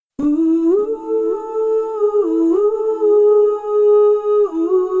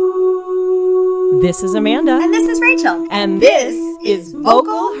This is Amanda. And this is Rachel. And this is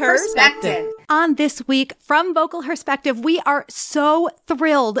Vocal Herspective. On this week from Vocal Herspective, we are so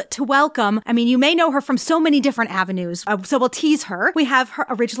thrilled to welcome, you may know her from so many different avenues, so we'll tease her. We have her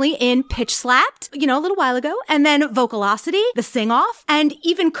originally in Pitch Slapped, a little while ago, and then Vocalocity, The Sing Off, and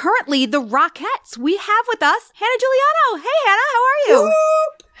even currently the Rockettes. We have with us Hannah Giuliano. Hey, Hannah, how are you?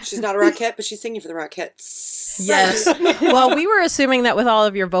 Whoop. She's not a Rockette, but she's singing for the Rockettes. Yes. Well, we were assuming that with all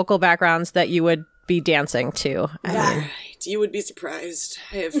of your vocal backgrounds that you would be dancing too. Right. You would be surprised.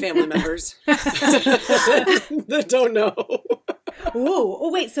 I have family members that don't know. Ooh.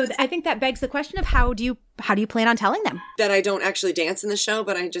 Oh, wait. So I think that begs the question of how do you plan on telling them? That I don't actually dance in the show,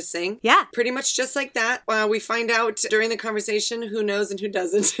 but I just sing? Yeah. Pretty much just like that. We find out during the conversation who knows and who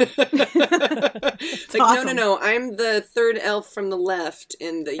doesn't. It's like, awesome. No. I'm the third elf from the left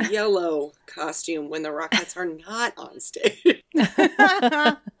in the yellow costume when the Rockettes are not on stage.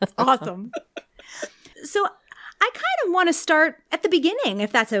 That's awesome. So I kind of want to start at the beginning,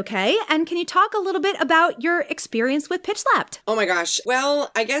 if that's okay. And can you talk a little bit about your experience with Pitch Slapped? Oh my gosh.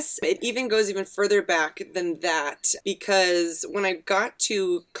 Well, I guess it even goes even further back than that, because when I got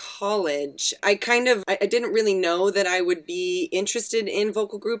to college, I didn't really know that I would be interested in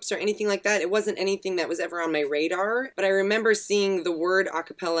vocal groups or anything like that. It wasn't anything that was ever on my radar, but I remember seeing the word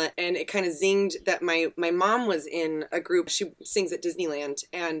acapella and it kind of zinged that my mom was in a group. She sings at Disneyland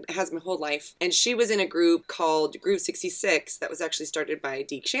and has my whole life. And she was in a group called Groove 66 that was actually started by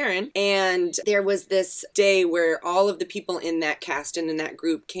Deke Sharon, and there was this day where all of the people in that cast and in that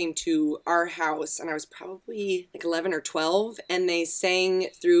group came to our house, and I was probably like 11 or 12, and they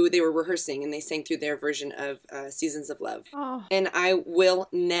were rehearsing and they sang through their version of Seasons of Love. Oh. And I will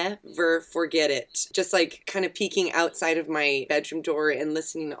never forget it. Just like kind of peeking outside of my bedroom door and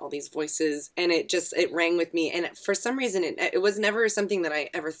listening to all these voices, and it rang with me. And for some reason it was never something that I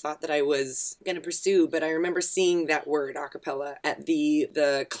ever thought that I was going to pursue, but I remember seeing that word acapella at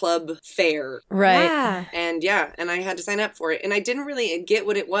the club fair. Right. Yeah. And I had to sign up for it. And I didn't really get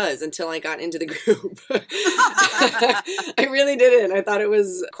what it was until I got into the group. I really didn't. I thought it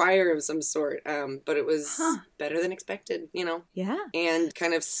was choir of some sort. But it was better than expected, Yeah. And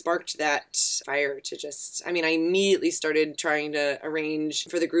kind of sparked that fire to I immediately started trying to arrange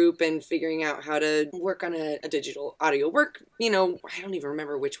for the group and figuring out how to work on a digital audio work. I don't even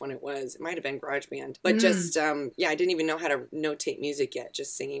remember which one it was. It might have been GarageBand. But I didn't even know how to notate music yet,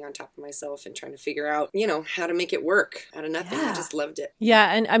 just singing on top of myself and trying to figure out, how to make it work out of nothing. Yeah. I just loved it.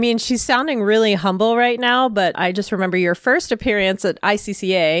 Yeah. And she's sounding really humble right now, but I just remember your first appearance at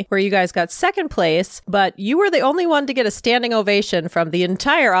ICCA where you guys got second place, but you were the only one to get a standing ovation from the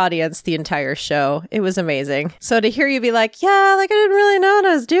entire audience, the entire show. It was amazing. So to hear you be like, I didn't really know what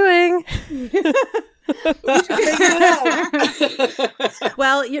I was doing.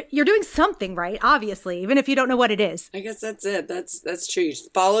 Well, you're doing something right, obviously, even if you don't know what it is. I guess that's it. That's true.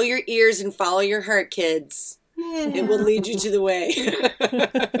 Just follow your ears and follow your heart, kids. Yeah. It will lead you to the way.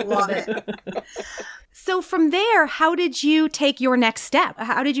 Love it. So from there, how did you take your next step?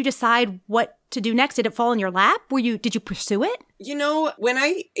 How did you decide what to do next? Did it fall in your lap? Did you pursue it? When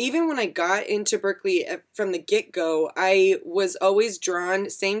I got into Berklee from the get-go, I was always drawn,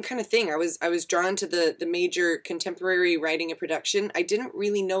 same kind of thing. I was drawn to the major contemporary writing and production. I didn't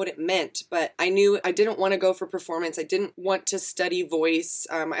really know what it meant, but I knew I didn't want to go for performance. I didn't want to study voice.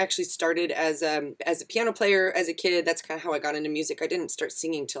 I actually started as a piano player as a kid. That's kind of how I got into music. I didn't start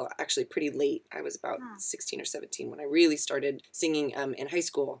singing till actually pretty late. I was about 16 or 17 when I really started singing in high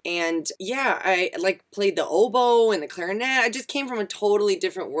school. And I played the oboe and the clarinet. I just came from a totally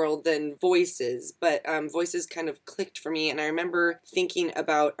different world than voices, but voices kind of clicked for me. And I remember thinking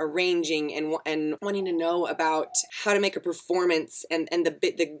about arranging and wanting to know about how to make a performance and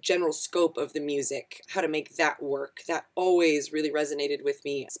the general scope of the music, how to make that work. That always really resonated with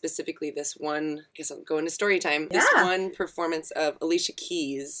me. Specifically, this one. I guess I'll go into story time. Yeah. This one performance of Alicia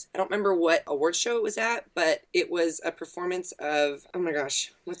Keys. I don't remember what award show it was at, but it was a performance of, oh my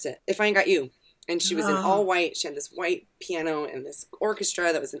gosh, what's it? If I Ain't Got You. And she was in all white. She had this white piano and this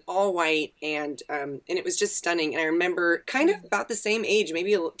orchestra that was in all white. And it was just stunning. And I remember kind of about the same age,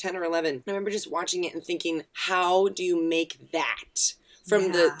 maybe 10 or 11. I remember just watching it and thinking, how do you make that?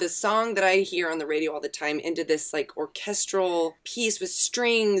 From the song that I hear on the radio all the time into this orchestral piece with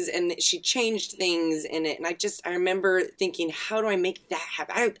strings, and she changed things in it. And I remember thinking, how do I make that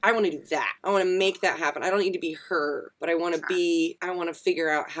happen? I want to do that. I want to make that happen. I don't need to be her, but I want to figure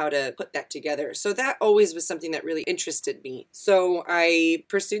out how to put that together. So that always was something that really interested me. So I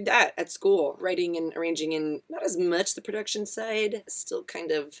pursued that at school, writing and arranging, and not as much the production side, still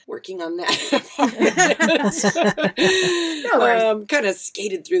kind of working on that. No worries. Kind of of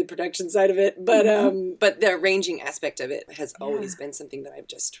skated through the production side of it, but the arranging aspect of it has always been something that I've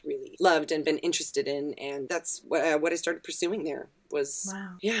just really loved and been interested in, and that's what I started pursuing there. Was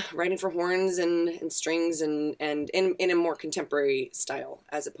writing for horns and strings and in a more contemporary style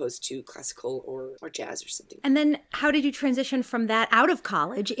as opposed to classical or jazz or something. And then how did you transition from that out of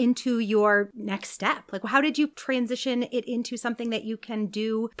college into your next step? Like, how did you transition it into something that you can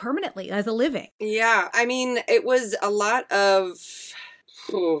do permanently as a living? Yeah, I mean, it was a lot of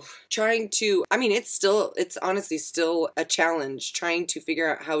trying to, I mean, it's honestly still a challenge trying to figure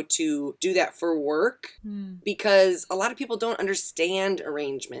out how to do that for work because a lot of people don't understand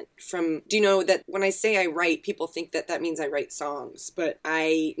arrangement do you know that when I say I write, people think that means I write songs, but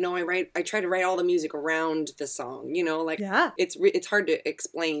I try to write all the music around the song, you know, like it's hard to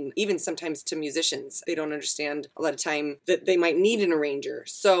explain even sometimes to musicians. They don't understand a lot of time that they might need an arranger.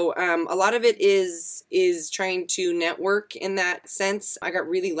 So a lot of it is trying to network in that sense. I got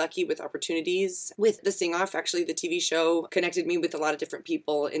really lucky with opportunities with the Sing Off. Actually, the TV show connected me with a lot of different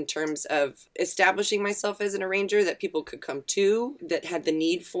people in terms of establishing myself as an arranger that people could come to that had the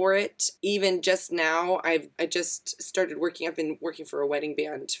need for it. Even just now, I just started working. I've been working for a wedding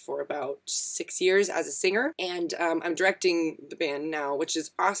band for about 6 years as a singer, and I'm directing the band now, which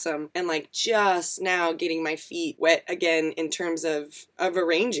is awesome. And like just now getting my feet wet again in terms of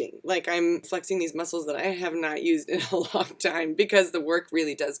arranging. Like I'm flexing these muscles that I have not used in a long time because the work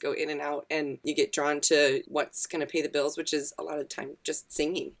really does go in and out and you get drawn to what's going to pay the bills, which is a lot of the time just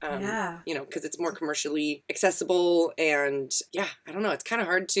singing, you know, because it's more commercially accessible. And I don't know, it's kind of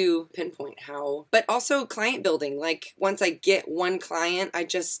hard to pinpoint how, but also client building. Like once I get one client, I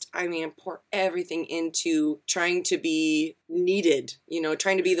pour everything into trying to be needed, you know,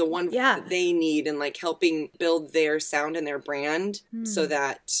 trying to be the one that they need and like helping build their sound and their brand so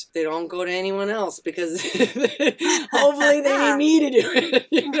that they don't go to anyone else because hopefully they need me to do it.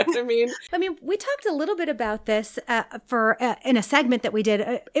 You know what I mean? I mean, we talked a little bit about this in a segment that we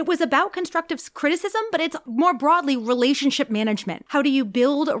did. It was about constructive criticism, but it's more broadly relationship management. How do you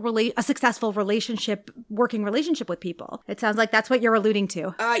build a successful working relationship with people? It sounds like that's what you're alluding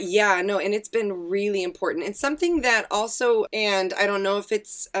to. And it's been really important. It's something that also, and I don't know if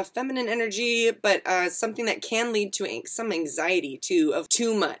it's a feminine energy, but something that can lead to some anxiety too, of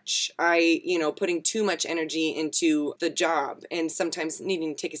too much. Putting too much energy into the job and sometimes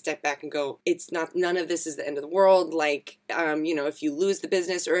needing to take a step back and go, none of this is the end of the world. Like, if you lose the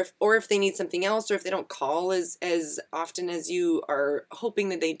business or if they need something else, or if they don't call as often as you are hoping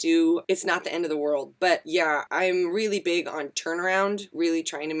that they do, it's not the end of the world. But yeah, I'm really big on turnaround, really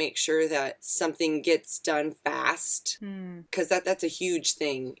trying to make sure that something gets done fast. Because that's a huge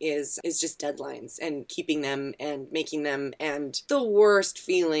thing is just deadlines and keeping them and making them, and the worst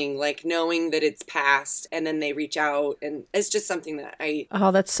feeling like knowing that it's passed and then they reach out, and it's just something that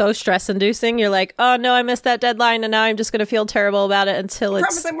that's so stress inducing. You're like, oh no, I missed that deadline and now I'm just going to feel terrible about it until it's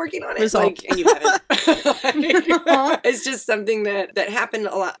promise I'm working on it. Resolved. And you haven't. It's just something that happened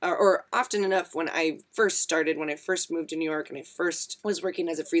a lot or often enough when I first moved to New York and I first was working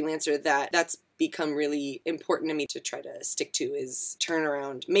as a freelancer, that's become really important to me to try to stick to is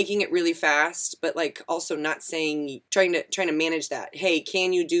turnaround, making it really fast, but like also not saying, trying to manage that. Hey,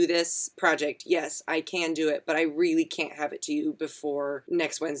 can you do this project? Yes, I can do it, but I really can't have it to you before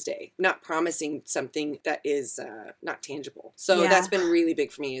next Wednesday. Not promising something that is not tangible. So that's been really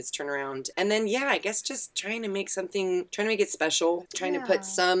big for me is turnaround. And then, I guess just trying to make it special, trying to put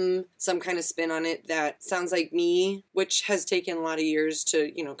some kind of spin on it that sounds like me, which has taken a lot of years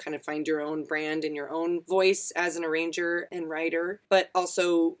to, kind of find your own brand and your own voice as an arranger and writer, but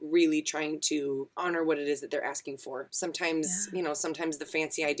also really trying to honor what it is that they're asking for. Sometimes, sometimes the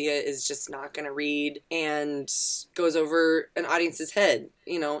fancy idea is just not going to read and goes over an audience's head,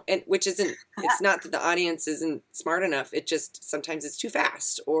 and which isn't, it's not that the audience isn't smart enough. It just, sometimes it's too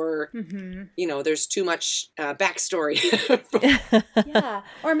fast or, there's too much backstory.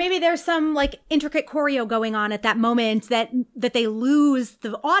 Or maybe there's some like intricate choreo going on at that moment that they lose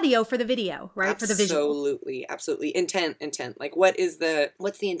the audio for the video, right? For the visual. Absolutely. Intent. Like what's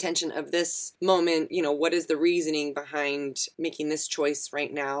the intention of this moment? What is the reasoning behind making this choice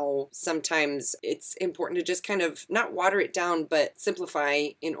right now? Sometimes it's important to just kind of not water it down, but simplify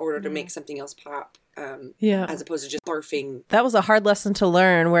in order to make something else pop. as opposed to just barfing. That was a hard lesson to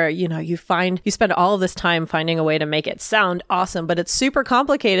learn where, you spend all of this time finding a way to make it sound awesome, but it's super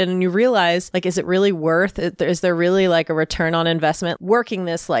complicated and you realize, like, is it really worth it? Is there really like a return on investment working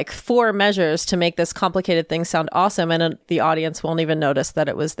this like 4 measures to make this complicated thing sound awesome? And the audience won't even notice that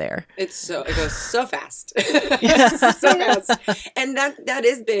it was there. It goes so fast. So fast. And that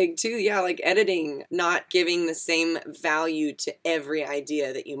is big too. Yeah. Like editing, not giving the same value to every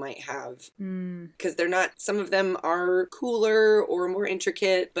idea that you might have. Because some of them are cooler or more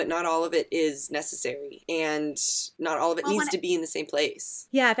intricate, but not all of it is necessary. And not all of it needs to be in the same place.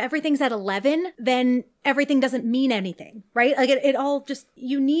 Yeah. If everything's at 11, then everything doesn't mean anything, right? Like it all just,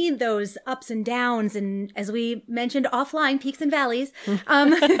 you need those ups and downs. And as we mentioned offline, peaks and valleys,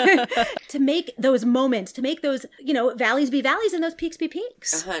 to make those moments, to make those, valleys be valleys and those peaks be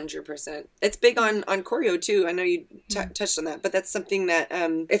peaks. 100%. It's big on choreo too. I know you touched on that, but that's something that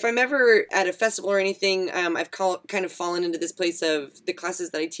if I'm ever at a festival or anything, I've kind of fallen into this place of the classes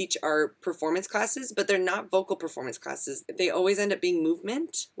that I teach are performance classes, but they're not vocal performance classes. They always end up being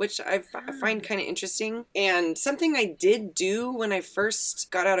movement, which I find kind of interesting. And something I did do when I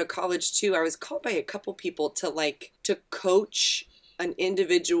first got out of college too, I was called by a couple people to coach an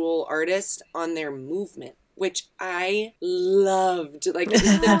individual artist on their movement, which I loved. Like, it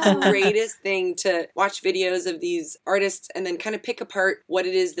was the greatest thing to watch videos of these artists and then kind of pick apart what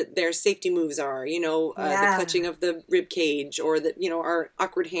it is that their safety moves are, the clutching of the rib cage or our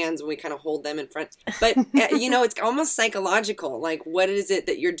awkward hands when we kind of hold them in front. But, it's almost psychological. Like, what is it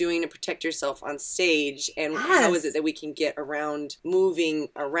that you're doing to protect yourself on stage? And how is it that we can get around moving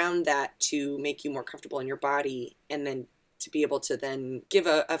around that to make you more comfortable in your body and then to be able to then give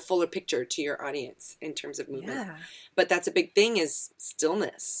a fuller picture to your audience in terms of movement. Yeah. But that's a big thing is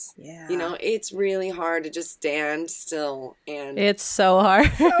stillness. Yeah. It's really hard to just stand still and it's so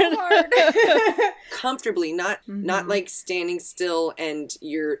hard. Comfortably, not like standing still and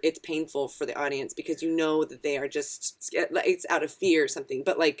it's painful for the audience because you know that they are just, it's out of fear or something,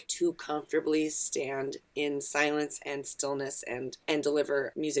 but like to comfortably stand in silence and stillness and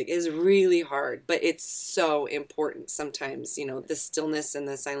deliver music is really hard, but it's so important sometimes. The stillness and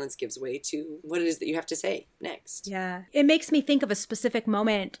the silence gives way to what it is that you have to say next. Yeah. It makes me think of a specific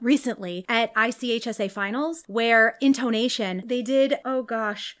moment recently at ICHSA finals where intonation, they did, oh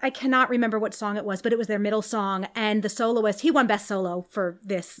gosh, I cannot remember what song it was, but it was their middle song. And the soloist, he won best solo for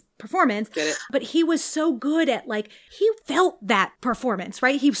this performance, but he was so good at he felt that performance,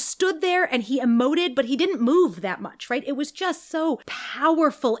 right? He stood there and he emoted, but he didn't move that much, right? It was just so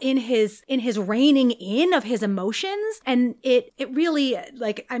powerful in his reining in of his emotions. And it really,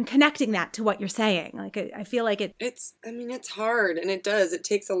 I'm connecting that to what you're saying. I feel like it's hard and it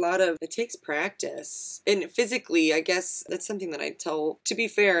takes practice. And physically, I guess that's something that I tell, to be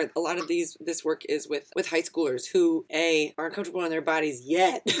fair, a lot of this work is with high schoolers who aren't comfortable in their bodies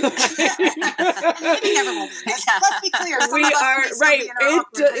yet. Maybe never will be. Let's be clear. We are right.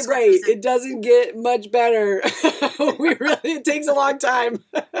 It doesn't get much better. It takes a long time.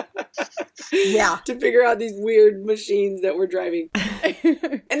 To figure out these weird machines that we're driving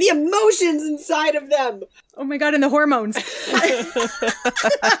and the emotions inside of them. Oh my God, and the hormones.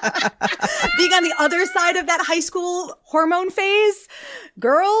 Being on the other side of that high school hormone phase,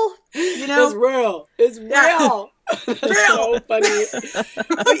 girl, It's real. It's real. That's so funny.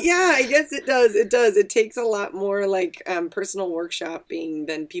 But yeah, I guess it does. It takes a lot more personal workshopping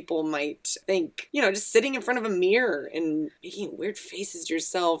than people might think. Just sitting in front of a mirror and making weird faces to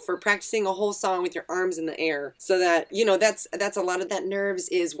yourself or practicing a whole song with your arms in the air so that, that's a lot of that nerves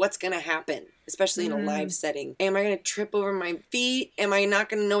is what's going to happen. Especially in a live setting. Am I going to trip over my feet? Am I not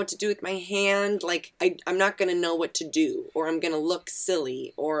going to know what to do with my hand? I'm not going to know what to do, or I'm going to look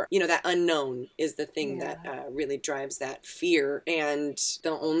silly, or, that unknown is the thing that really drives that fear. And the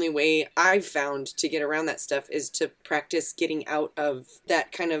only way I've found to get around that stuff is to practice getting out of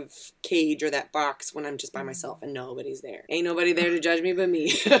that kind of cage or that box when I'm just by myself and nobody's there. Ain't nobody there to judge me but me.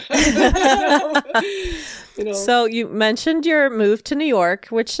 So you mentioned your move to New York,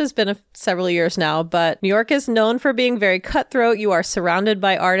 which has been several years now, but New York is known for being very cutthroat. You are surrounded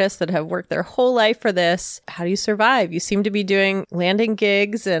by artists that have worked their whole life for this. How do you survive? You seem to be doing landing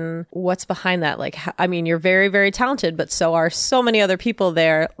gigs, and what's behind that? You're very, very talented, but so are so many other people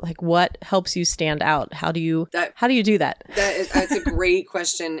there. What helps you stand out? How do you do that? That's a great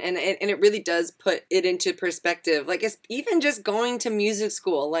question. And it really does put it into perspective. It's even just going to music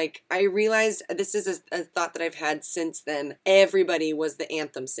school. I realized this is a thought that I've had since then. Everybody was the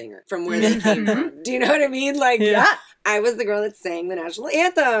anthem singer from where they came from. Do you know what I mean? I was the girl that sang the national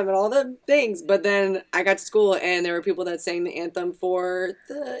anthem and all the things. But then I got to school and there were people that sang the anthem for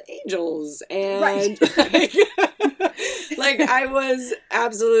the Angels. And like I was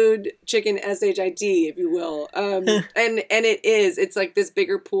absolute chicken SHIT, if you will. And it's like this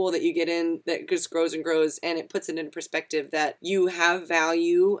bigger pool that you get in that just grows and grows, and it puts it in perspective that you have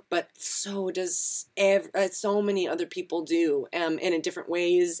value, but so does so many other people do, and in different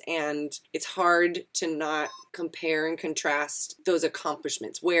ways. And it's hard to not compare and contrast those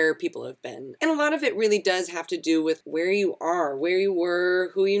accomplishments where people have been. And a lot of it really does have to do with where you are, where you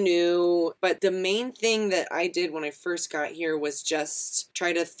were, who you knew. But the main thing that I did when I first got here was just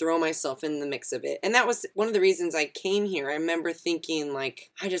try to throw myself in the mix of it. And that was one of the reasons I came here. I remember thinking, like,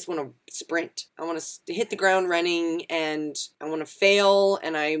 I just want to sprint. I want to hit the ground running, and I want to fail,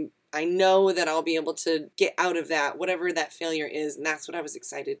 and I know that I'll be able to get out of that, whatever that failure is, and that's what I was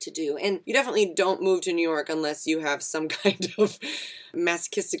excited to do. And you definitely don't move to New York unless you have some kind of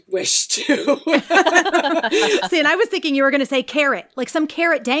masochistic wish to. See, and I was thinking you were going to say carrot, like some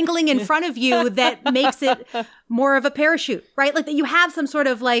carrot dangling in front of you that makes it more of a parachute, right? Like that you have some sort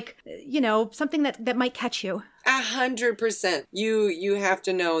of like, something that might catch you. 100%. You have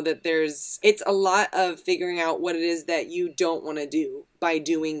to know that it's a lot of figuring out what it is that you don't want to do by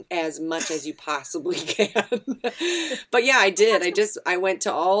doing as much as you possibly can. But yeah, I did. I went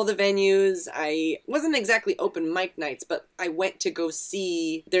to all the venues. I wasn't exactly open mic nights, but I went to go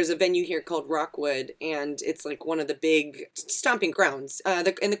see, there's a venue here called Rockwood, and it's like one of the big stomping grounds. And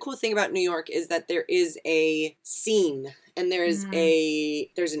the cool thing about New York is that there is a scene, and there's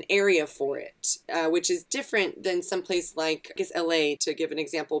an area for it, which is different than someplace like, I guess, LA, to give an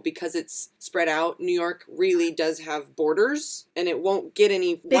example, because it's spread out. New York really does have borders, and it won't get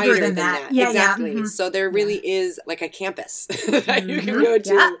any wider than that. Yeah, exactly. Yeah. Mm-hmm. So there really is like a campus that you can go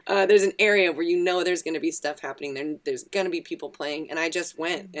to. Yeah. There's an area where there's going to be stuff happening. There's going to be people playing, and I just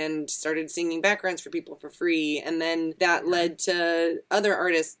went and started singing backgrounds for people for free, and then that led to other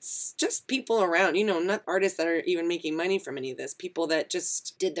artists, just people around, not artists that are even making money from any of this, people that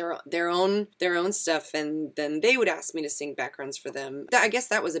just did their own stuff, and then they would ask me to sing backgrounds for them. I guess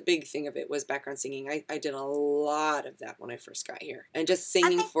that was a big thing of it, was background singing. I did a lot of that when I first got here, and just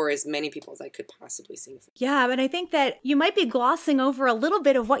singing for as many people as I could possibly sing for. Yeah, but I think that you might be glossing over a little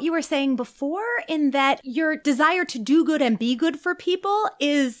bit of what you were saying before, in that your desire to do good and be good for people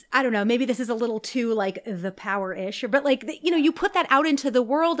is, I don't know, maybe this is a little too like the power-ish, but like, you put that out into the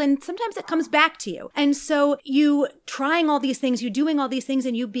world, and sometimes it comes back to you. And so you trying all these things, you doing all these things,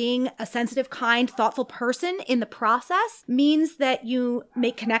 and you being a sensitive, kind, thoughtful person in the process means that you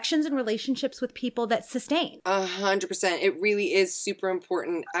make connections and relationships with people that sustain. 100%. It really is super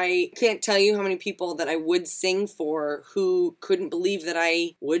important. I can't tell you how many people that I would sing for who couldn't believe that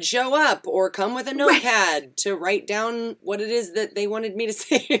I would show up or come with a notepad to write down what it is that they wanted me to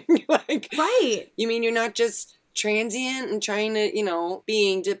sing. You mean you're not just transient and trying to,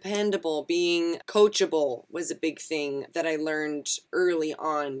 being dependable, being coachable was a big thing that I learned early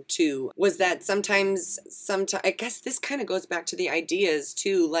on too, was that sometimes, I guess this kind of goes back to the ideas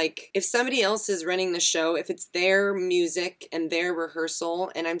too, like if somebody else is running the show, if it's their music and their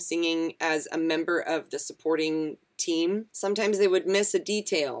rehearsal and I'm singing as a member of the supporting team, sometimes they would miss a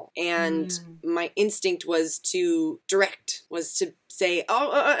detail, and my instinct was to direct, was to say,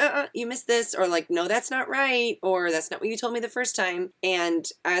 you missed this, or like, no, that's not right, or that's not what you told me the first time. And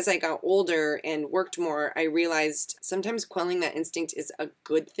as I got older and worked more, I realized sometimes quelling that instinct is a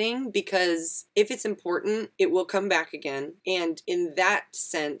good thing, because if it's important, it will come back again. And in that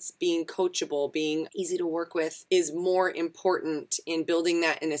sense, being coachable, being easy to work with is more important in building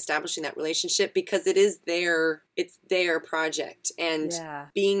that and establishing that relationship, because it's their project, and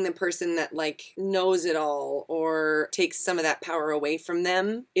being the person that like knows it all or takes some of that power away from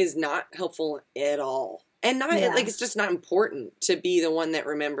them is not helpful at all. And not like, it's just not important to be the one that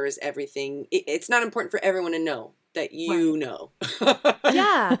remembers everything. It's not important for everyone to know that you know.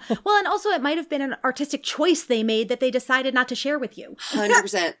 Yeah. Well, and also it might have been an artistic choice they made that they decided not to share with you.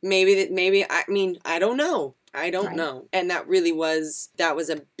 100%. I don't know. I don't know. And that was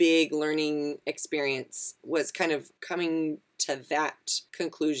a big learning experience, was kind of coming to that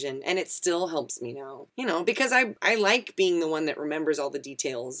conclusion. And it still helps me now, because I like being the one that remembers all the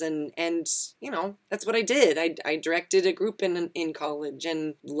details, and that's what I did. I directed a group in college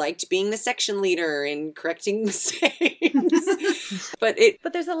and liked being the section leader and correcting mistakes. But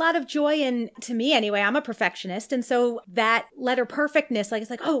there's a lot of joy in, to me anyway, I'm a perfectionist. And so that letter perfectness, like,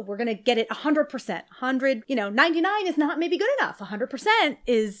 it's like, oh, we're going to get it 100%. 100, 99 is not maybe good enough. 100%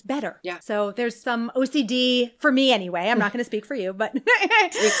 is better. Yeah. So there's some OCD for me anyway. I'm not going to speak for you, but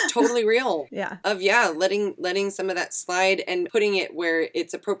it's totally real. Yeah. Letting some of that slide and putting it where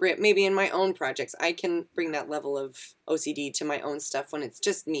it's appropriate. Maybe in my own projects, I can bring that level of OCD to my own stuff when it's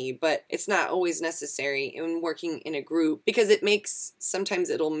just me, but it's not always necessary in working in a group, because sometimes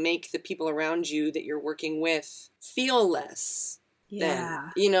it'll make the people around you that you're working with feel less.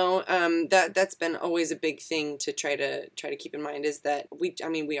 Yeah. That's been always a big thing to try to keep in mind, is that we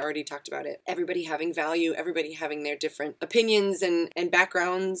already talked about it. Everybody having value, everybody having their different opinions and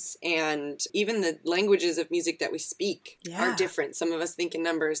backgrounds, and even the languages of music that we speak are different. Some of us think in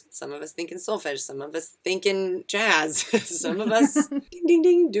numbers, some of us think in solfege, some of us think in jazz, some of us ding ding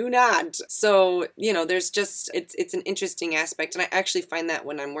ding do not. So, there's just it's an interesting aspect, and I actually find that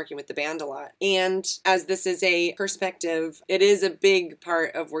when I'm working with the band a lot. And as this is a perspective, it is a big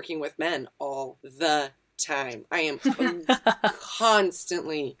part of working with men all the time. I am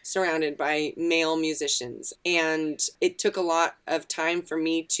constantly surrounded by male musicians, and it took a lot of time for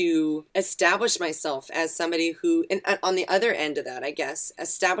me to establish myself as somebody who, and on the other end of that, I guess,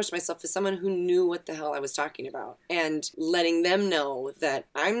 establish myself as someone who knew what the hell I was talking about, and letting them know that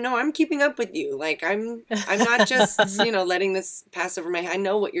I'm keeping up with you. Like I'm not just, letting this pass over my head. I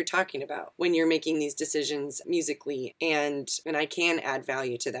know what you're talking about when you're making these decisions musically, and I can add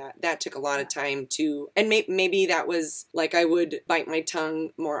value to that. That took a lot of time to, and maybe that was like I would bite my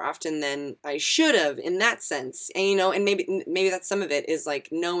tongue more often than I should have in that sense. And, and maybe that's some of it, is like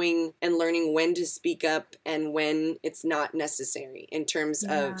knowing and learning when to speak up and when it's not necessary in terms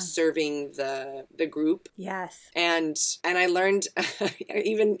of serving the group. Yes. And I learned,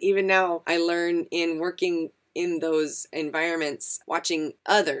 even now, I learn in working in those environments, watching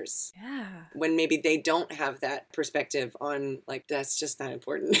others when maybe they don't have that perspective on, like, that's just not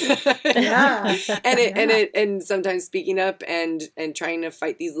important. And sometimes speaking up and trying to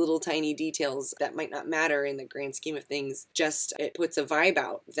fight these little tiny details that might not matter in the grand scheme of things, just it puts a vibe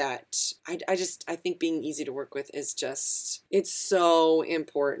out that I think being easy to work with is just, it's so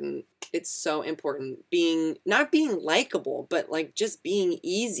important. It's so important. Not being likable, but like just being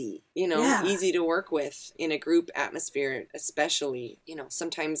easy, easy to work with in a group atmosphere, especially,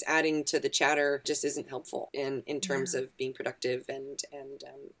 sometimes adding to the chatter just isn't helpful in terms of being productive and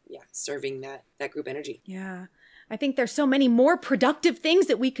serving that group energy. Yeah. I think there's so many more productive things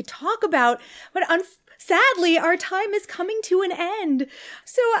that we could talk about, but sadly, our time is coming to an end.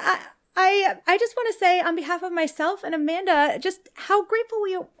 So I just want to say on behalf of myself and Amanda, just how grateful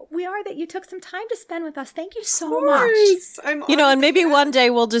we are that you took some time to spend with us. Thank you so much. And maybe one day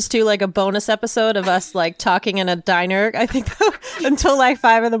we'll just do like a bonus episode of us like talking in a diner, I think, until like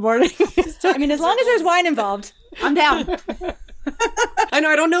 5 a.m. As long as there's wine involved, I'm down. I know,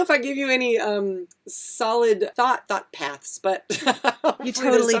 I don't know if I give you any solid thought paths, but you totally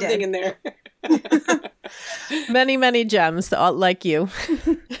there's something did. in there. Many, many gems like you.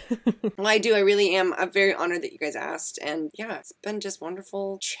 Well, I do. I really am. I'm very honored that you guys asked. And yeah, it's been just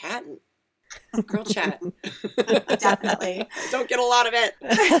wonderful chatting. Girl chat. Definitely. Don't get a lot of it.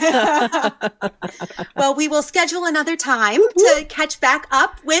 Well, we will schedule another time to catch back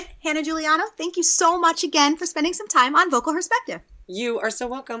up with Hannah Giuliano. Thank you so much again for spending some time on Vocal Perspective. You are so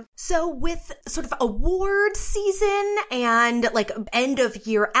welcome. So with sort of award season and like end of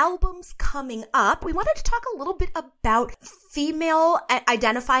year albums coming up, we wanted to talk a little bit about female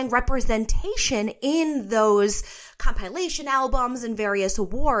identifying representation in those compilation albums and various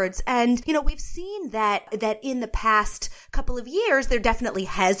awards. And, we've seen that in the past couple of years, there definitely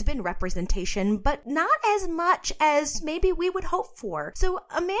has been representation, but not as much as maybe we would hope for. So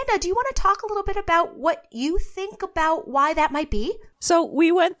Amanda, do you want to talk a little bit about what you think about why that might be? So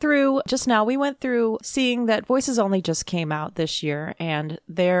we went through seeing that Voices Only just came out this year, and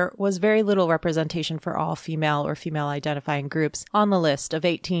there was very little representation for all female or female identifying groups on the list of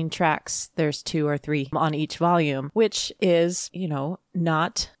 18 tracks. There's 2 or 3 on each volume, which is,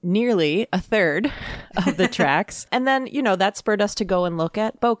 not nearly a third of the tracks. And then, that spurred us to go and look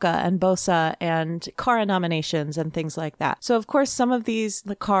at BOCA and BOSA and CARA nominations and things like that. So, of course, some of these,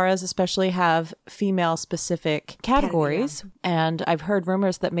 the CARAs especially, have female-specific categories. And I've heard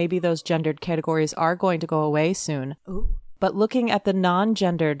rumors that maybe those gendered categories are going to go away soon. Ooh. But looking at the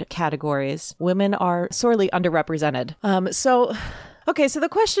non-gendered categories, women are sorely underrepresented. Okay, so the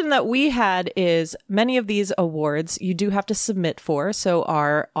question that we had is, many of these awards you do have to submit for. So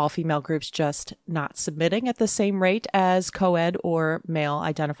are all-female groups just not submitting at the same rate as co-ed or male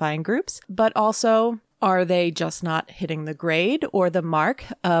identifying groups? But also, Are they just not hitting the grade or the mark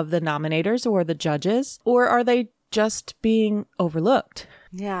of the nominators or the judges? Or are they just being overlooked?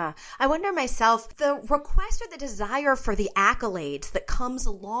 Yeah. I wonder myself, the request or the desire for the accolades that comes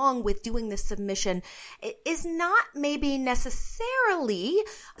along with doing this submission is not maybe necessarily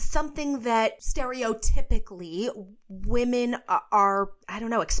something that stereotypically women are, I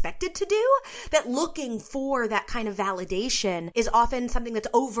don't know, expected to do. That looking for that kind of validation is often something that's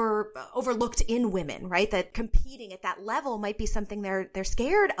overlooked in women, right? That competing at that level might be something they're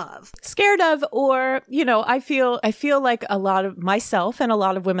scared of. Or, I feel like a lot of myself and a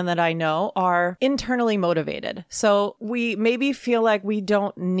lot of women that I know are internally motivated. So we maybe feel like we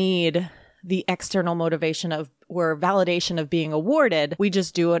don't need the external motivation or validation of being awarded. We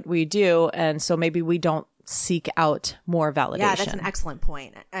just do what we do. And so maybe we don't seek out more validation. Yeah, that's an excellent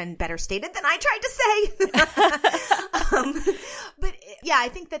point and better stated than I tried to say. But yeah, I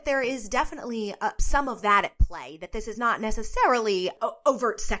think that there is definitely some of that at play, that this is not necessarily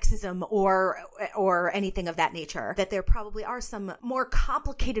overt sexism or anything of that nature, that there probably are some more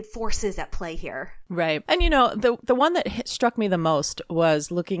complicated forces at play here. Right. And the one that struck me the most was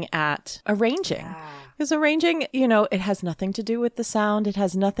looking at arranging. Because arranging, it has nothing to do with the sound. It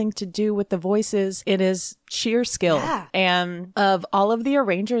has nothing to do with the voices. It is sheer skill. Yeah. And of all of the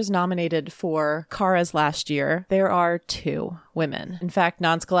arrangers nominated for Cara's last year, there are 2 women. In fact,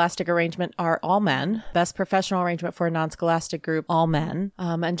 non-scholastic arrangement are all men. Best professional arrangement for a non-scholastic group, all men.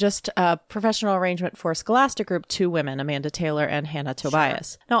 And just a professional arrangement for a scholastic group, 2 women, Amanda Taylor and Hannah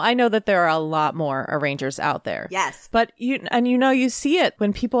Tobias. Now, I know that there are a lot more arrangers out there. Yes. But you see it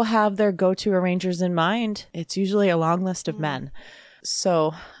when people have their go-to arrangers in mind. It's usually a long list of men.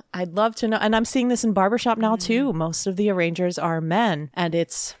 So I'd love to know. And I'm seeing this in barbershop now too. Most of the arrangers are men, and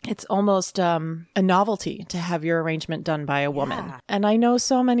it's almost a novelty to have your arrangement done by a woman. Yeah. And I know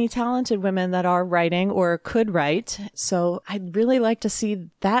so many talented women that are writing or could write. So I'd really like to see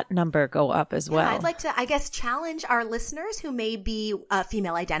that number go up as well. I'd like to, I guess, challenge our listeners who may be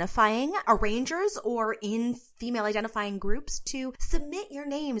female identifying arrangers or in female identifying groups to submit your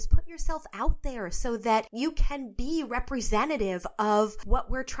names, put yourself out there so that you can be representative of what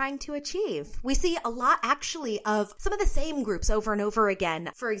we're trying to achieve. We see a lot actually of some of the same groups over and over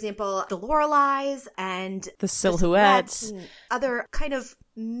again. For example, the Loreleis and the Silhouettes and other kind of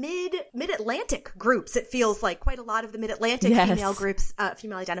mid-Atlantic groups. It feels like quite a lot of the mid-Atlantic female groups,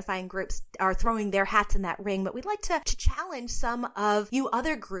 female identifying groups are throwing their hats in that ring. But we'd like to challenge some of you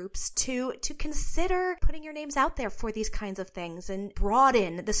other groups to consider putting your names out there for these kinds of things and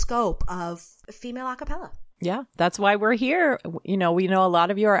broaden the scope of female a cappella. Yeah, that's why we're here. We know a lot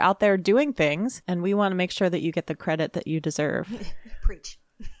of you are out there doing things, and we want to make sure that you get the credit that you deserve. Preach.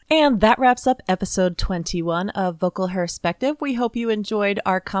 And that wraps up episode 21 of Vocal Herspective. We hope you enjoyed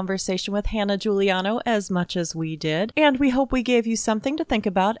our conversation with Hannah Giuliano as much as we did. And we hope we gave you something to think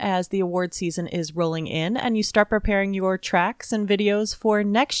about as the award season is rolling in and you start preparing your tracks and videos for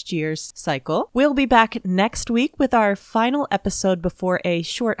next year's cycle. We'll be back next week with our final episode before a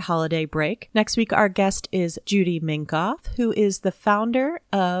short holiday break. Next week, our guest is Judy Minkoff, who is the founder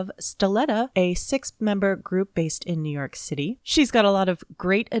of Stiletta, a 6-member group based in New York City. She's got a lot of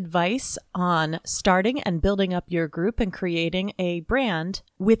great advice on starting and building up your group and creating a brand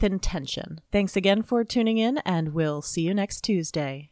with intention. Thanks again for tuning in, and we'll see you next Tuesday.